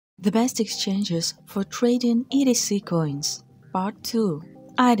The best exchanges for trading EDC coins. Part 2.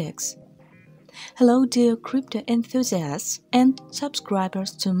 IDAX. Hello dear crypto enthusiasts and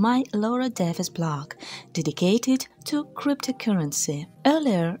subscribers to my Lora Davis blog, dedicated to cryptocurrency.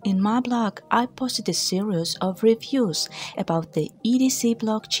 Earlier in my blog, I posted a series of reviews about the EDC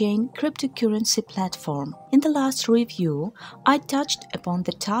blockchain cryptocurrency platform. In the last review, I touched upon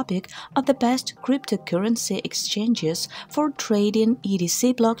the topic of the best cryptocurrency exchanges for trading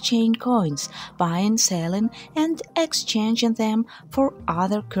EDC blockchain coins, buying, selling, and exchanging them for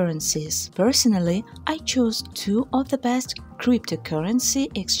other currencies. Personally, I chose two of the best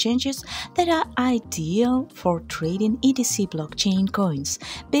cryptocurrency exchanges that are ideal for trading EDC blockchain coins,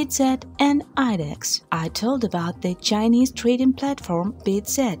 BitZ and IDAX. I told about the Chinese trading platform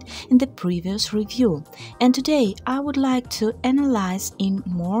BitZ in the previous review, and today I would like to analyze in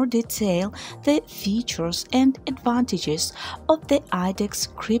more detail the features and advantages of the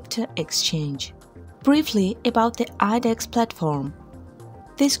IDAX crypto exchange. Briefly about the IDAX platform.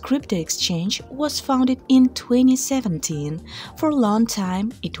 This crypto exchange was founded in 2017. For a long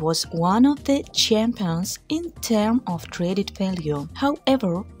time, it was one of the champions in terms of traded value.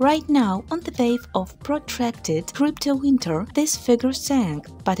 However, right now, on the wave of protracted crypto winter, this figure sank,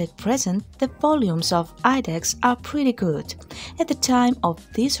 but at present, the volumes of IDAX are pretty good. At the time of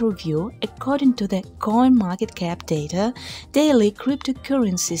this review, according to the CoinMarketCap data, daily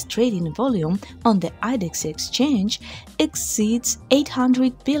cryptocurrencies trading volume on the IDAX exchange exceeds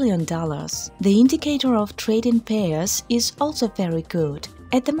 $800 billion. The indicator of trading pairs is also very good.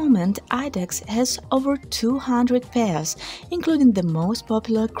 At the moment, IDAX has over 200 pairs, including the most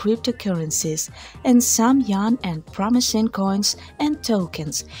popular cryptocurrencies and some young and promising coins and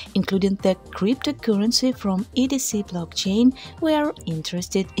tokens, including the cryptocurrency from EDC blockchain we are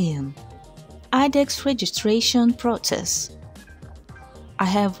interested in. IDAX registration process. I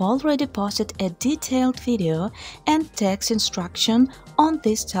have already posted a detailed video and text instruction on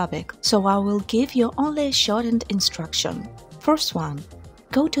this topic, so I will give you only a shortened instruction. First one.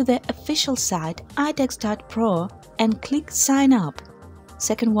 Go to the official site idex.pro and click Sign Up.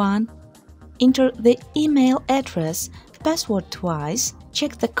 Second one. Enter the email address, password twice,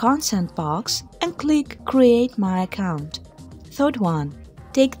 check the consent box and click Create My Account. Third one.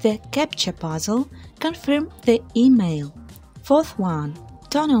 Take the CAPTCHA puzzle, confirm the email. Fourth one.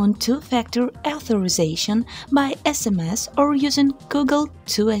 Turn on two-factor authorization by SMS or using Google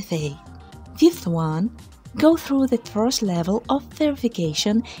 2FA. Fifth one. Go through the first level of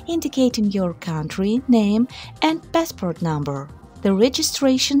verification indicating your country, name and passport number. The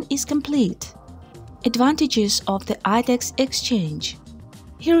registration is complete. Advantages of the IDAX exchange.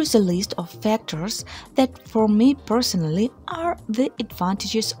 Here is a list of factors that for me personally are the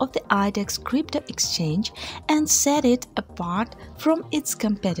advantages of the IDAX crypto exchange and set it apart from its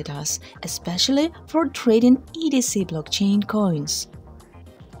competitors, especially for trading EDC blockchain coins.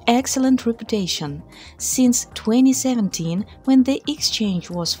 Excellent reputation. Since 2017, when the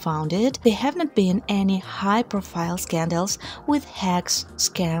exchange was founded, there have not been any high-profile scandals with hacks,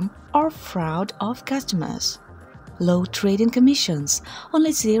 scam or fraud of customers. Low trading commissions,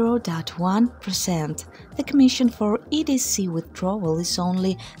 only 0.1%. The commission for EDC withdrawal is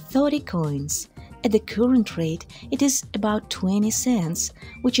only 30 coins. At the current rate, it is about 20 cents,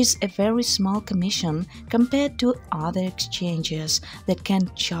 which is a very small commission compared to other exchanges that can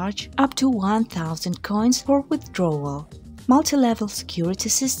charge up to 1,000 coins for withdrawal. Multi-level security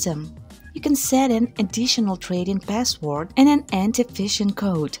system. You can set an additional trading password and an anti-phishing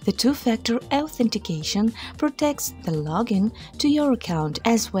code. The two-factor authentication protects the login to your account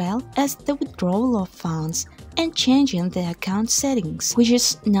as well as the withdrawal of funds and changing the account settings, which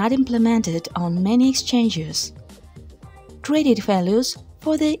is not implemented on many exchanges. Traded values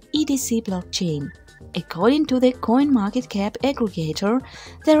for the EDC blockchain. According to the CoinMarketCap aggregator,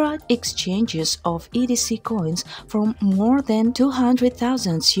 there are exchanges of EDC coins from more than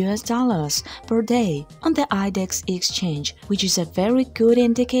 200,000 US per day on the IDAX exchange, which is a very good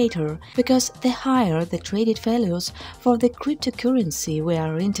indicator because the higher the traded values for the cryptocurrency we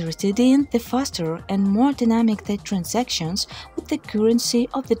are interested in, the faster and more dynamic the transactions with the currency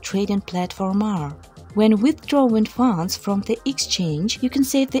of the trading platform are. When withdrawing funds from the exchange, you can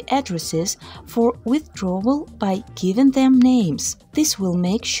save the addresses for withdrawal by giving them names. This will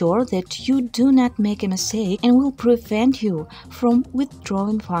make sure that you do not make a mistake and will prevent you from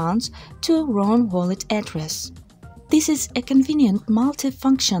withdrawing funds to a wrong wallet address. This is a convenient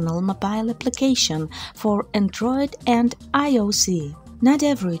multifunctional mobile application for Android and iOS. Not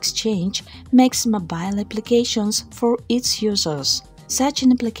every exchange makes mobile applications for its users. Such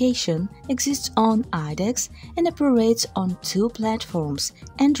an application exists on IDAX and operates on two platforms,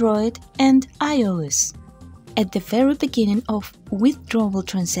 Android and iOS. At the very beginning of withdrawal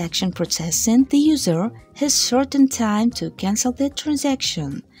transaction processing, the user has certain time to cancel the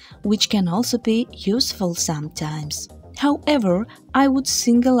transaction, which can also be useful sometimes. However, I would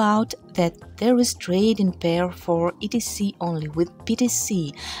single out that there is trade-in pair for EDC only with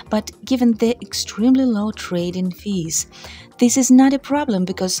BTC, but given the extremely low trade-in fees, this is not a problem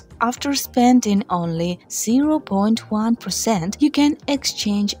because after spending only 0.1%, you can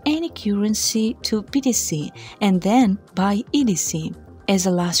exchange any currency to BTC and then buy EDC. As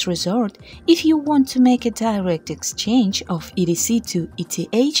a last resort, if you want to make a direct exchange of EDC to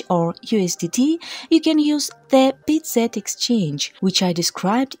ETH or USDT, you can use the BitZ exchange, which I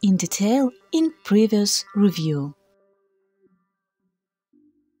described in detail in previous review.